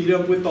A, meet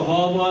up with the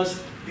hall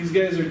boss. These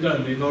guys are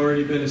done. They've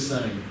already been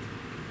assigned.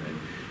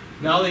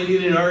 Now they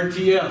need an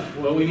RTF.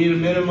 Well, we need a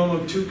minimum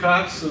of 2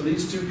 cops, so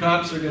these 2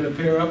 cops are going to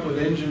pair up with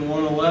engine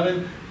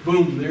 111.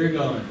 Boom, they're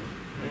gone.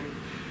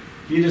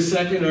 Right? Need a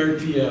second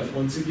RTF.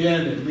 Once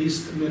again, at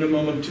least a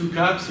minimum of 2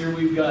 cops. Here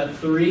we've got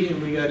 3,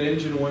 and we got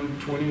engine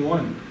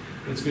 121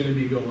 that's going to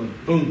be going.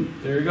 Boom,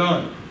 they're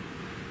gone.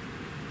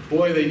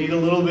 Boy, they need a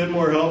little bit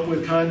more help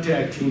with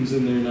contact teams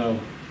in there now.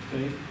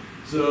 Okay?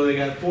 So they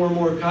got 4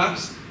 more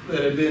cops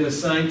that have been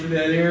assigned to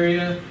that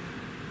area,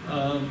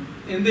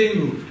 and they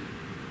moved.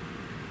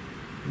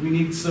 We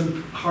need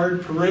some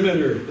hard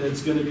perimeter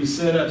that's going to be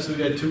set up. So we've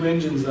got 2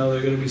 engines now.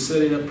 They're going to be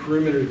setting up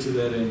perimeter to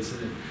that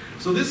incident.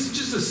 So this is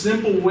just a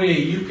simple way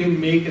you can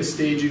make a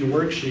staging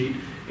worksheet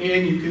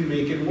and you can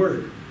make it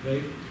work.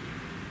 Okay?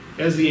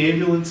 As the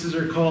ambulances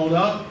are called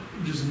up,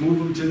 just move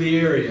them to the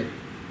area.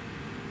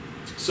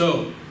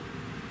 So,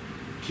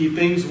 key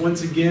things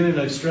once again,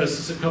 and I've stressed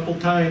this a couple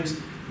times,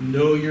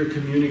 know your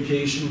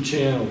communication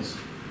channels.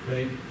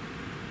 Okay?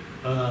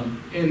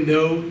 And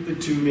know the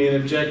 2 main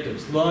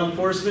objectives. Law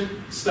enforcement,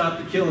 stop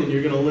the killing.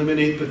 You're going to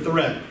eliminate the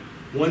threat.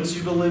 Once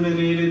you've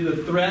eliminated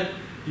the threat,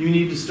 you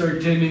need to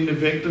start tending to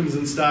victims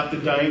and stop the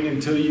dying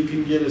until you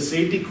can get a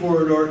safety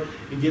corridor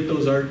and get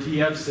those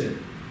RTFs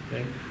in.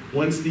 Okay?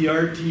 Once the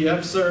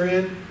RTFs are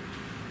in,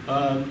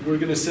 we're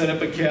going to set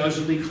up a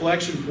casualty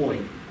collection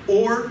point.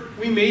 Or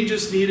we may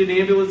just need an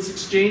ambulance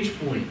exchange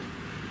point.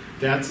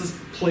 That's a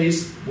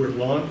place where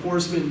law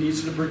enforcement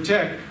needs to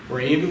protect,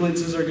 where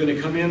ambulances are going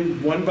to come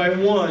in one by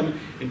one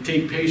and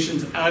take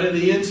patients out of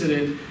the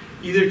incident,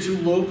 either to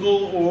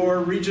local or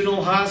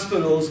regional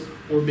hospitals,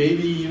 or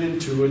maybe even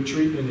to a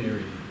treatment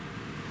area.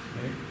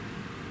 Okay?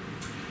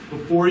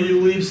 Before you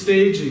leave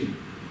staging,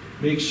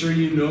 make sure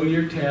you know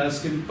your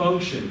task and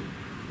function.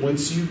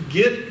 Once you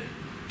get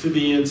to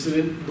the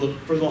incident, look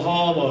for the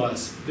hall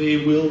boss.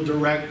 They will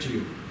direct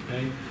you.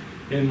 Okay?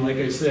 And like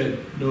I said,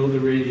 know the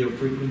radio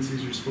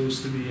frequencies you're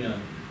supposed to be on.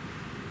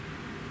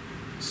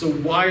 So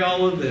why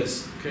all of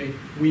this? Okay,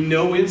 we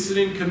know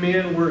incident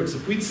command works.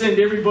 If we'd send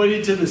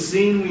everybody to the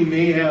scene, we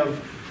may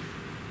have,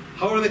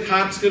 how are the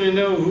cops going to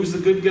know who's the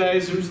good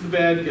guys, who's the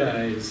bad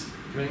guys?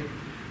 Okay?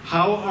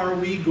 How are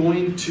we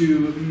going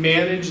to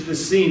manage the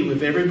scene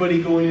with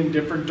everybody going in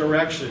different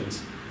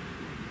directions?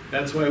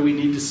 That's why we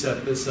need to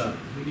set this up.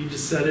 We need to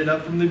set it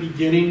up from the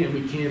beginning, and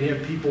we can't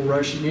have people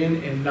rushing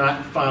in and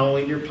not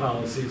following your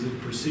policies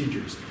and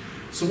procedures.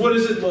 So what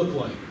does it look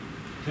like?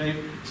 Okay,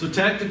 so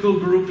tactical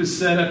group is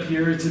set up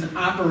here. It's an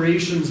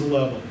operations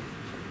level.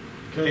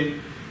 Okay,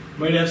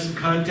 might have some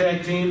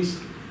contact teams.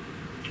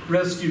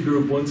 Rescue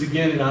group, once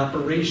again, an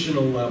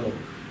operational level.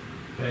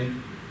 Okay,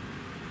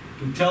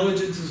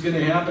 intelligence is going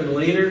to happen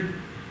later,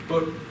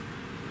 but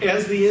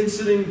as the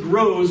incident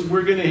grows,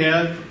 we're going to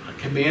have a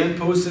command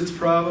post that's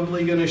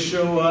probably going to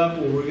show up,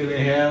 or we're going to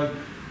have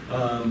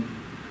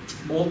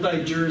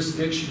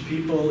multi-jurisdiction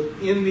people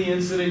in the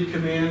incident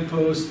command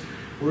post.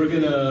 We're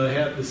going to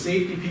have the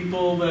safety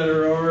people that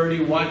are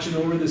already watching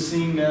over the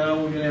scene now.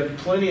 We're going to have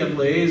plenty of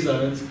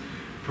liaisons.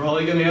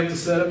 Probably going to have to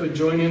set up a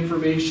joint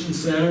information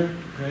center.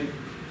 Right?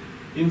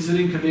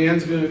 Incident command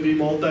is going to be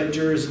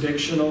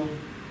multi-jurisdictional.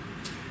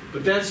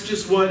 But that's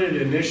just what an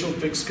initial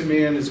fixed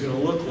command is going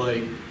to look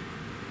like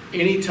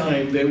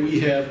anytime that we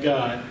have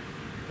got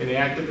an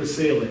active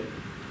assailant.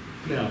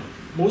 Now,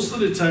 most of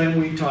the time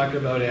we talk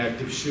about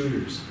active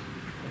shooters.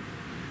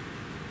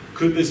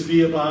 Could this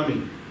be a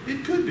bombing?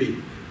 It could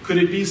be. Could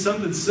it be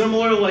something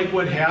similar like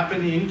what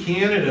happened in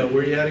Canada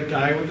where you had a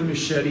guy with a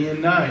machete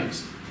and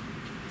knives?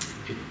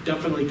 It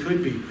definitely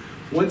could be.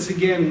 Once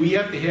again, we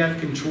have to have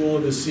control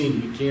of the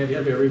scene. We can't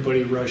have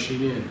everybody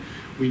rushing in.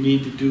 We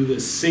need to do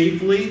this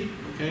safely,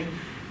 okay,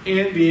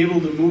 and be able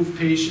to move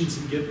patients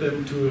and get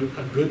them to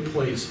a good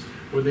place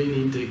where they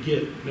need to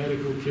get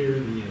medical care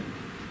in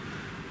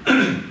the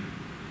end.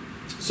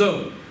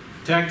 So,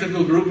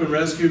 tactical group and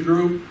rescue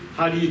group,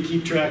 how do you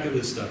keep track of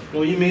this stuff?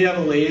 Well, you may have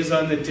a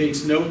liaison that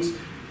takes notes.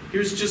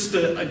 Here's just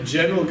a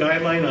general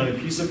guideline on a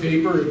piece of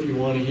paper. If you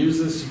want to use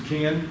this, you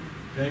can.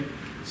 Okay?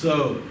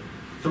 So,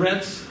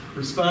 threats,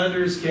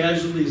 responders,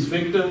 casualties,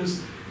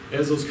 victims.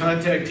 As those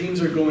contact teams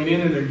are going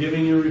in and they're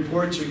giving you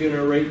reports, you're going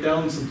to write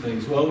down some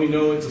things. Well, we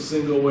know it's a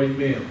single white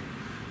male.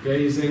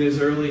 Okay? He's in his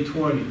early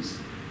 20s.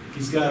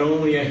 He's got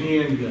only a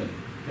handgun.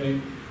 Okay?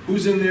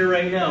 Who's in there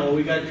right now? Well,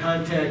 we got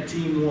contact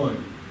team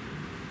 1.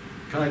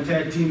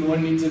 Contact team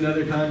 1 needs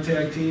another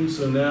contact team,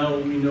 so now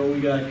we know we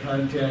got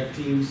contact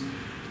teams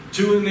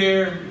 2 in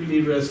there. We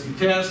need rescue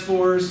task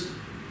force.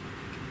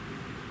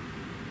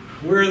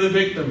 Where are the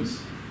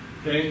victims?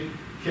 Okay,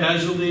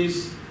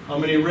 casualties, how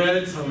many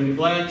reds, how many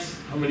blacks,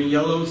 how many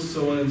yellows,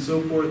 so on and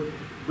so forth.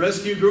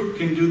 Rescue group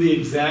can do the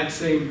exact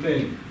same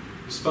thing.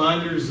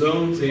 Responders,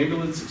 zones,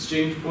 ambulance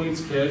exchange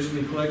points,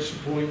 casualty collection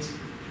points.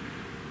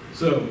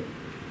 So,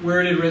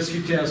 where did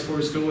rescue task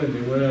force go in?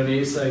 They went on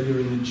A side, they're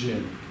in the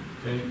gym.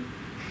 Okay.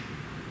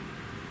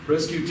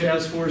 Rescue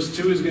Task Force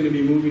 2 is going to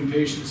be moving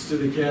patients to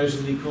the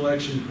casualty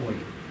collection point.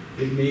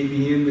 They may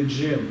be in the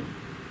gym.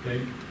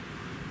 Okay?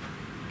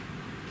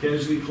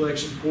 Casualty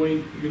collection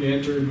point, you're going to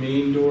enter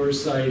main door,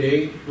 side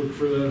A, look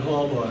for that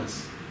hall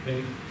boss.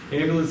 Okay?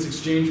 Ambulance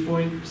exchange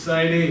point,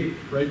 side A,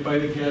 right by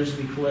the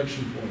casualty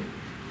collection point.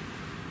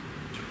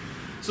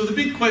 So the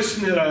big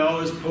question that I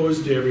always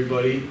pose to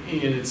everybody,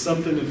 and it's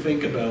something to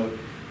think about,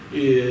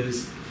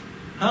 is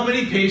how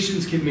many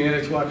patients can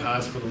Manitowoc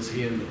hospitals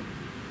handle?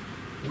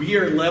 We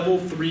are level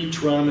 3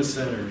 trauma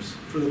centers.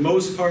 For the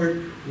most part,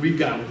 we've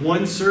got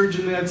 1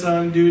 surgeon that's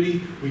on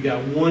duty. We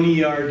got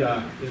 1 ER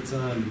doc that's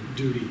on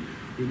duty.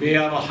 We may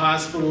have a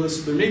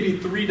hospitalist. There may be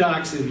 3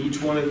 docs in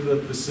each one of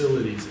the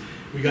facilities.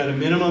 We got a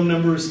minimum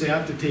number of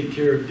staff to take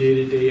care of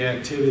day-to-day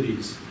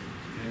activities.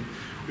 Okay?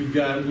 We've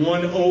got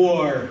one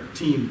OR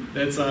team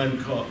that's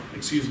on call,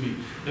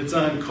 that's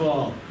on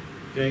call.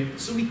 Okay?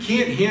 So we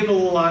can't handle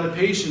a lot of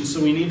patients,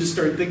 so we need to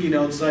start thinking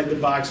outside the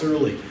box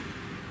early.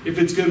 If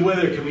it's good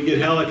weather, can we get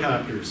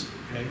helicopters?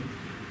 Okay?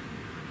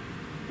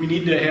 We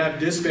need to have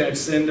dispatch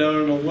send out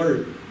an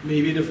alert,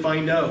 maybe to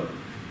find out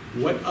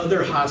what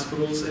other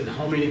hospitals and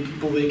how many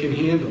people they can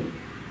handle.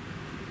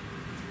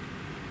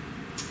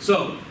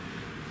 So,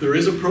 there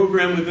is a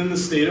program within the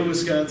state of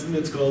Wisconsin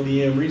that's called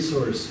the EM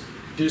Resource.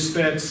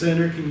 Dispatch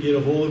Center can get a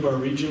hold of our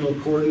regional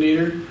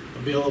coordinator,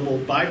 available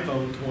by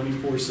phone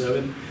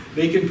 24/7.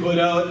 They can put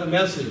out a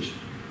message,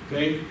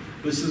 okay?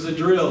 This is a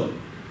drill,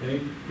 okay?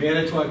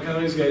 Manitowoc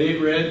County's got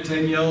 8 red,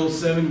 10 yellow,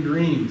 7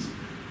 greens,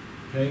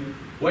 okay?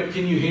 What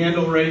can you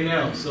handle right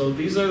now? So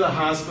these are the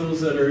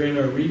hospitals that are in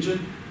our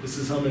region. This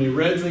is how many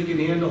reds they can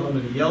handle, how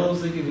many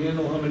yellows they can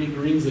handle, how many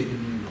greens they can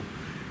handle.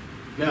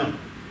 Now,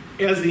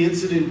 as the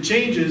incident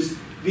changes,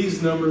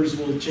 these numbers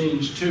will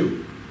change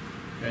too,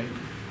 okay?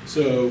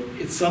 So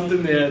it's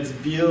something that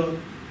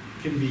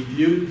can be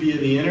viewed via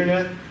the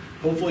internet.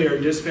 Hopefully our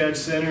dispatch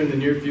center in the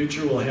near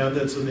future will have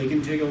that so they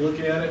can take a look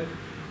at it.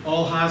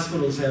 All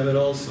hospitals have it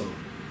also.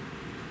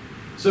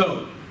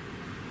 So,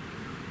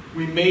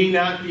 we may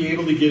not be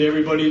able to get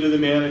everybody to the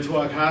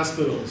Manitowoc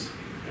hospitals.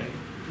 Okay?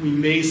 We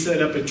may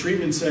set up a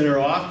treatment center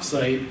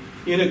off-site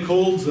in a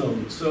cold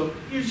zone. So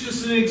here's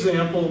just an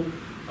example.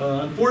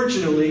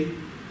 Unfortunately,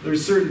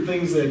 there's certain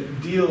things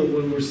that deal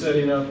when we're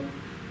setting up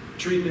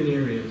treatment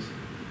areas.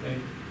 Okay?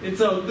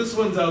 This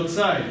one's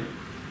outside.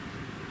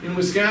 In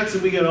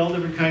Wisconsin, we got all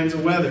different kinds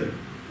of weather.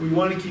 We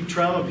want to keep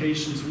trauma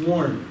patients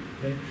warm.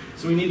 Okay?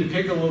 So we need to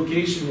pick a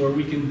location where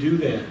we can do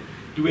that.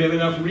 Do we have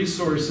enough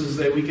resources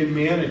that we can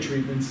man a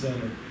treatment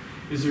center?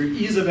 Is there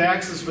ease of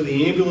access for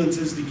the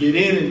ambulances to get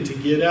in and to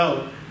get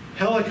out?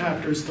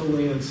 Helicopters to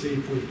land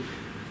safely.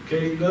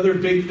 Okay, another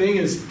big thing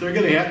is they're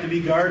going to have to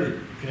be guarded.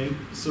 Okay,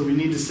 so we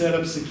need to set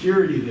up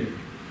security there.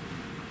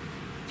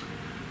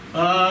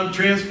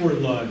 Transport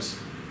logs.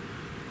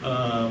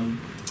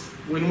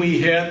 When we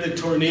had the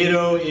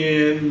tornado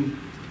in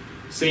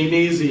St.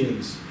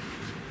 Nazianz,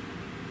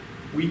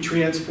 we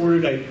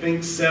transported, I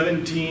think,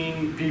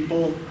 17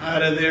 people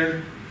out of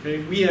there.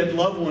 Okay? We had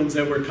loved ones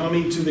that were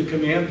coming to the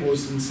command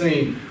post and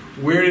saying,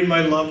 where did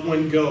my loved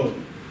one go?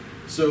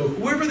 So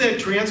whoever that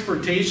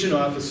transportation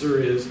officer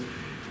is,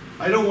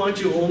 I don't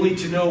want you only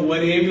to know what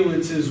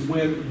ambulances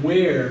went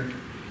where.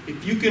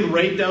 If you can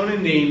write down a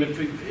name,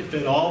 if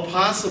at all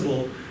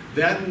possible,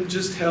 that will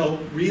just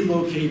help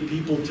relocate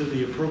people to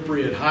the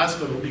appropriate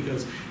hospital,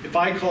 because if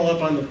I call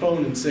up on the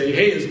phone and say,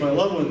 hey, is my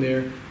loved one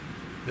there?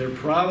 They're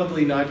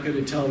probably not going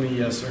to tell me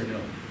yes or no.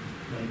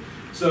 Right?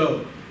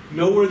 So,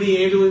 know where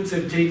the ambulance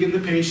have taken the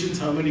patients,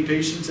 how many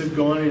patients have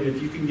gone, and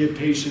if you can get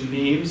patient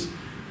names,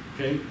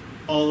 okay,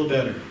 all the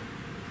better.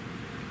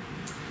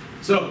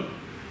 So,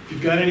 if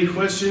you've got any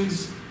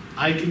questions,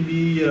 I can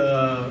be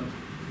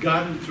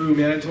gotten through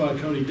Manitowoc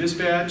County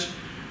Dispatch.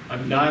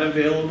 I'm not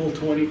available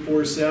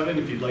 24/7.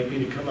 If you'd like me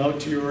to come out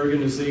to your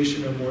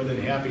organization, I'm more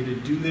than happy to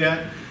do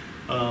that.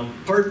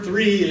 Part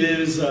 3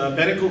 is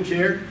medical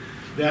care.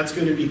 That's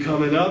going to be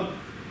coming up.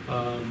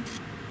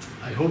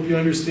 I hope you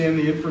understand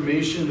the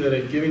information that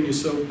I've given you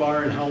so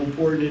far and how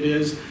important it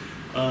is.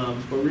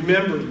 But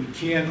remember, we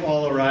can't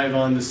all arrive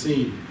on the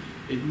scene.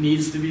 It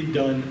needs to be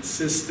done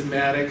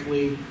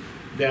systematically.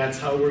 That's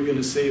how we're going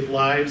to save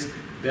lives.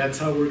 That's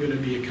how we're going to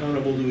be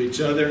accountable to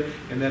each other.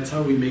 And that's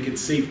how we make it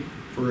safe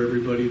for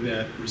everybody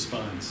that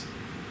responds.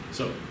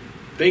 So,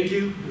 thank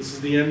you. This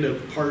is the end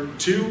of part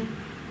 2,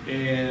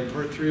 and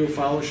part 3 will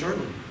follow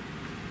shortly.